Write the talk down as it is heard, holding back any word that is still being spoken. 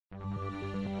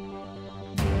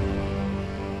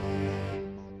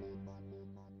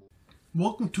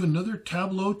Welcome to another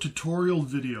Tableau tutorial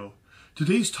video.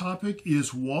 Today's topic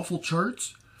is waffle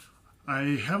charts.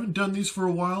 I haven't done these for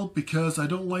a while because I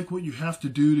don't like what you have to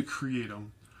do to create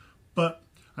them. But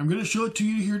I'm going to show it to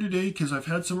you here today because I've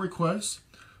had some requests.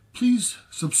 Please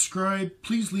subscribe,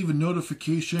 please leave a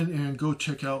notification, and go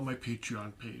check out my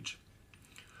Patreon page.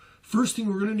 First thing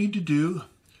we're going to need to do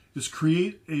is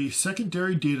create a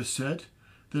secondary data set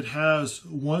that has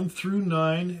 1 through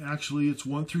 9, actually it's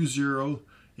 1 through 0,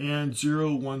 and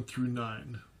 0, 1 through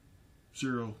 9.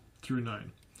 0 through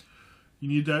 9. You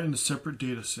need that in a separate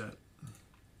data set.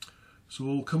 So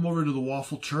we'll come over to the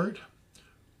waffle chart.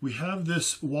 We have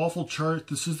this waffle chart.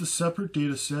 This is the separate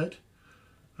data set.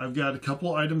 I've got a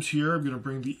couple items here. I'm going to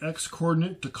bring the x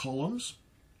coordinate to columns.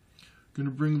 I'm going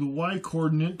to bring the y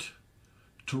coordinate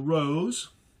to rows.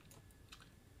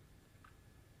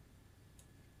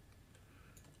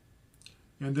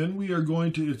 And then we are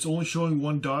going to, it's only showing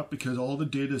one dot because all the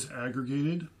data is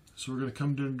aggregated. So we're going to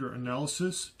come to under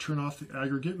analysis, turn off the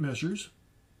aggregate measures.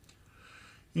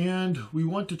 And we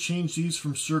want to change these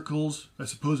from circles. I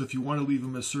suppose if you want to leave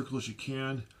them as circles, you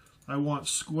can. I want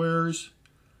squares.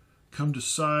 Come to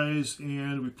size,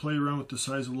 and we play around with the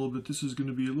size a little bit. This is going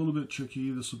to be a little bit tricky.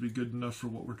 This will be good enough for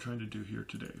what we're trying to do here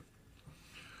today.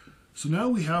 So now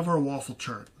we have our waffle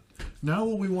chart. Now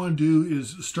what we want to do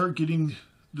is start getting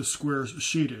the squares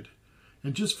shaded.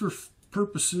 And just for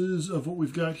purposes of what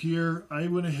we've got here, I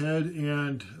went ahead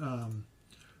and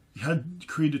had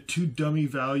created two dummy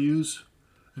values,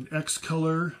 an X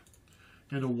color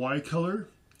and a Y color.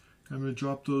 I'm going to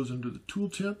drop those into the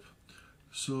tooltip.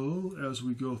 So as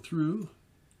we go through,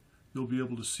 you'll be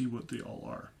able to see what they all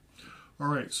are. All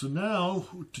right, so now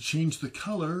to change the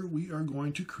color, we are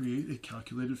going to create a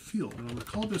calculated field. And I'm going to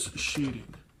call this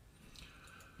shading.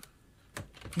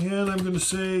 And I'm going to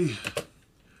say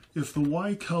if the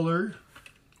Y color,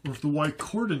 or if the Y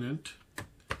coordinate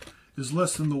is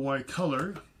less than the Y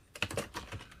color,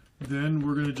 then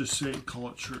we're going to just say, call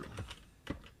it true.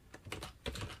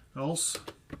 Else,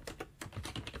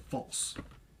 false.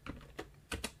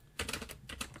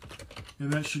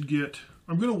 And that should get,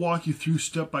 I'm going to walk you through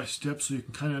step by step so you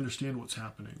can kind of understand what's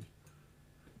happening.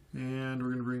 And we're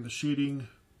going to bring the shading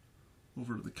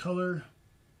over to the color.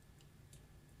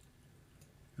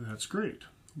 And that's great.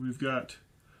 We've got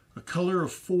a color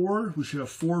of 4. We should have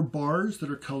 4 bars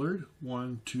that are colored.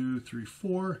 1, 2, 3,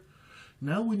 4.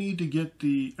 Now we need to get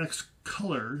the X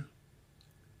color.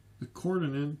 The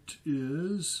coordinate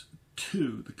is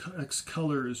 2. The X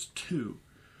color is 2.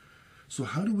 So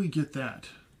how do we get that?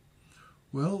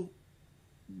 Well,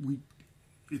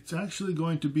 it's actually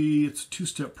going to be, it's a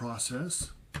two-step process.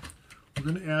 We're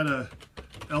going to add a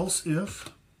else if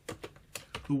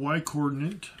the Y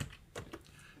coordinate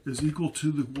is equal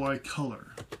to the Y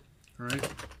color. All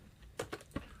right.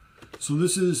 So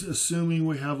this is assuming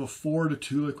we have a 4 to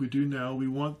 2 like we do now. We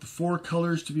want the 4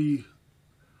 colors to be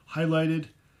highlighted.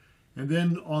 And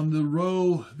then on the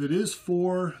row that is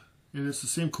 4, and it's the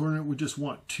same coordinate, we just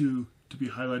want 2 to be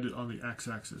highlighted on the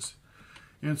x-axis.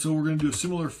 And so we're going to do a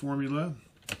similar formula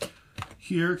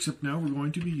here, except now we're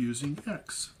going to be using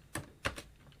x.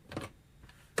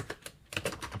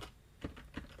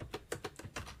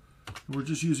 And we're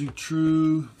just using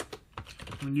true,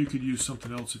 and you could use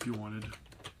something else if you wanted.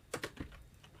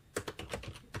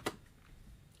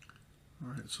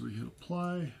 Alright, so we hit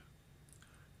apply,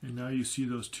 and now you see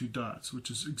those 2 dots, which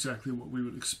is exactly what we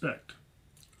would expect.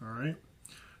 Alright,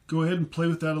 go ahead and play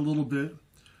with that a little bit.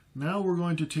 Now we're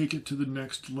going to take it to the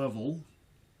next level.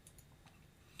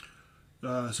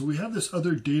 So we have this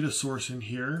other data source in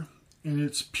here, and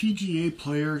it's PGA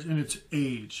players and it's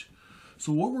age.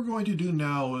 So what we're going to do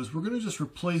now is we're going to just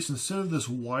replace, instead of this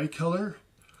Y color,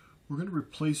 we're going to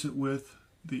replace it with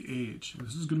the age. And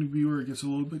this is going to be where it gets a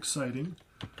little bit exciting.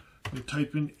 You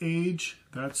type in age,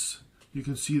 you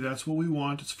can see that's what we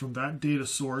want. It's from that data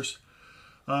source.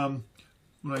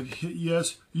 When I hit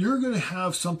yes, you're going to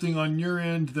have something on your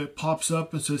end that pops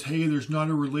up and says, hey, there's not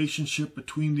a relationship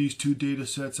between these two data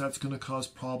sets. That's going to cause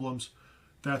problems.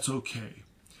 That's okay.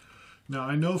 Now,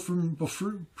 I know from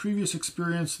previous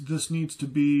experience, this needs to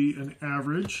be an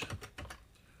average.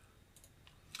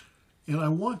 And I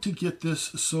want to get this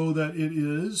so that it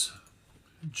is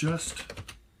just,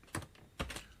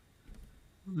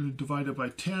 we're going to divide it by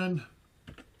 10.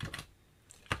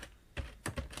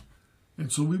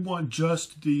 And so we want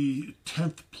just the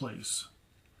 10th place,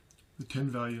 the 10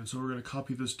 value. And so we're going to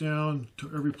copy this down to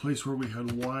every place where we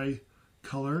had Y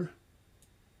color.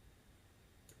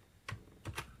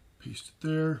 Paste it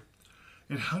there.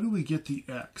 And how do we get the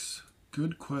X?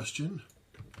 Good question.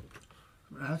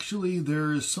 Actually,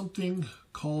 there is something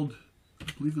called, I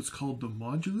believe it's called the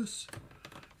modulus.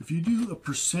 if you do a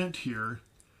percent here,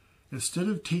 instead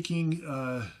of taking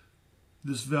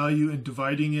this value and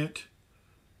dividing it,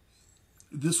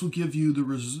 this will give you the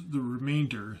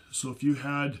remainder. So if you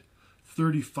had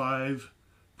 35%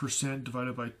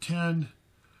 divided by 10,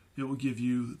 it will give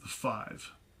you the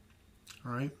 5.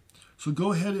 All right. So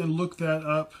go ahead and look that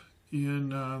up in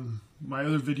my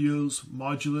other videos,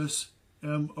 modulus,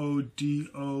 M-O-D-O-L-U-S.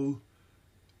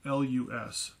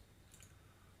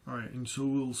 All right, and so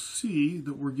we'll see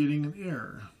that we're getting an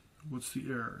error. What's the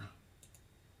error?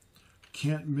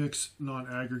 Can't mix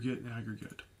non-aggregate and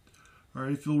aggregate. All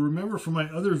right, if you'll remember from my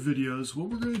other videos, what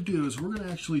we're going to do is we're going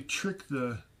to actually trick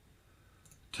the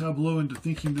Tableau into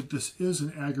thinking that this is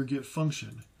an aggregate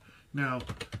function. Now,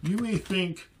 you may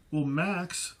think, well,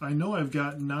 max, I know I've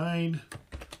got 9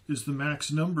 is the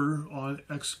max number on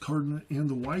X coordinate and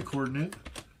the Y coordinate.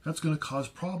 That's going to cause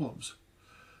problems.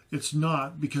 It's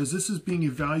not, because this is being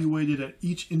evaluated at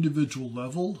each individual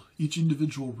level, each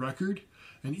individual record,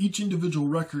 and each individual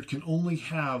record can only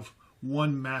have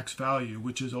one max value,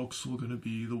 which is also going to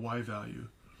be the Y value.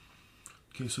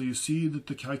 Okay, so you see that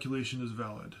the calculation is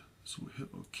valid. So we'll hit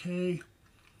OK.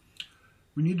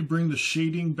 We need to bring the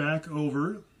shading back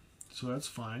over, so that's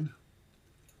fine.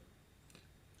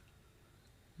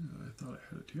 I thought I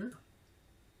had it here.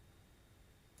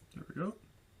 There we go.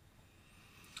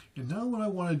 And now what I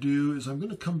want to do is I'm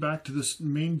going to come back to this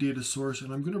main data source,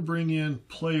 and I'm going to bring in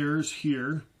players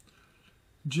here,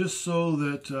 just so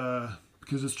that,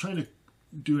 because it's trying to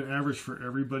do an average for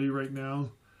everybody right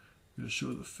now. I'm going to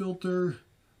show the filter.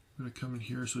 I'm going to come in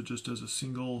here so it just does a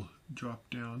single drop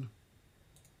down.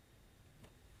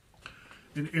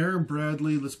 And Aaron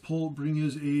Bradley, let's bring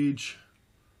his age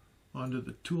onto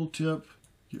the tooltip,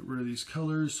 get rid of these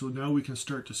colors, so now we can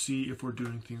start to see if we're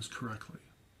doing things correctly.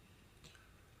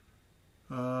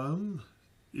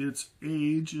 Its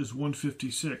age is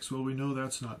 156. Well, we know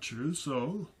that's not true,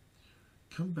 so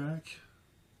come back.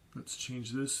 Let's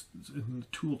change this in the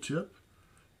tooltip.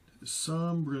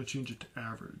 Sum, we're going to change it to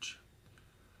average.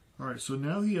 All right, so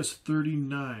now he has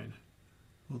 39.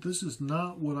 Well, this is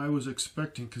not what I was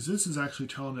expecting, because this is actually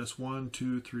telling us 1,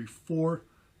 2, 3, 4,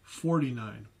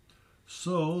 49.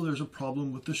 So there's a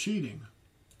problem with the shading.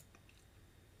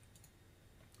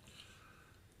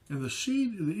 And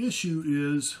the issue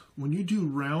is when you do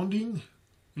rounding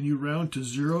and you round to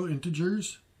 0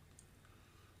 integers,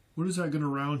 what is that going to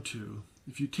round to?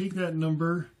 If you take that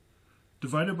number,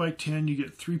 divide it by 10, you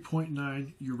get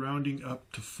 3.9. You're rounding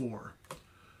up to 4.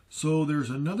 So there's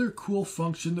another cool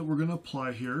function that we're going to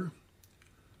apply here.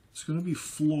 It's going to be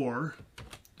floor,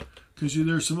 because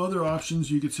there's some other options.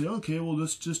 You could say, okay, well,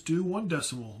 let's just do 1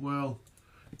 decimal. Well,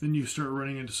 then you start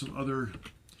running into some other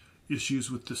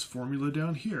issues with this formula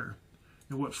down here.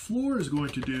 And what floor is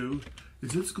going to do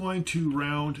is it's going to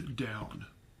round down.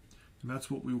 And that's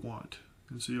what we want.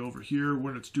 And see over here,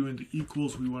 when it's doing the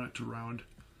equals, we want it to round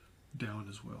down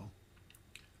as well.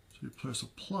 So you press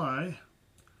apply,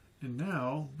 and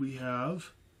now we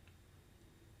have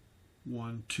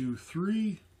 1, 2,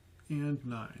 3, and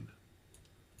 9.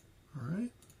 All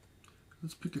right,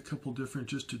 let's pick a couple different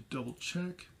just to double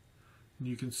check. And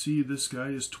you can see this guy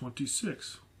is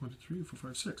 26. 1, 2, 3, 4,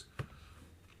 5, 6.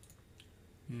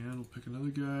 And we'll pick another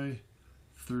guy,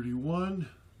 31.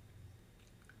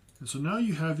 And so now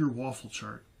you have your waffle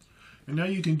chart. And now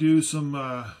you can do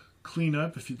some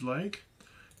cleanup if you'd like.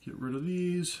 Get rid of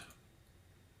these.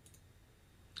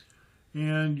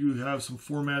 And you have some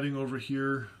formatting over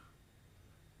here.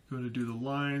 Going to do the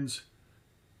lines.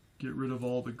 Get rid of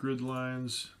all the grid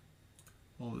lines,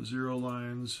 all the 0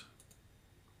 lines.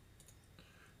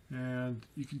 And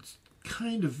you can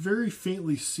kind of very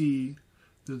faintly see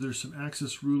that there's some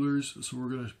axis rulers, so we're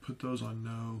going to put those on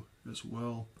no as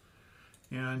well.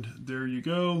 And there you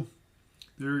go.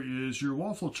 There is your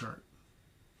waffle chart.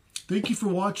 Thank you for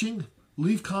watching.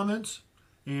 Leave comments,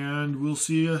 and we'll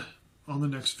see you on the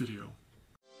next video.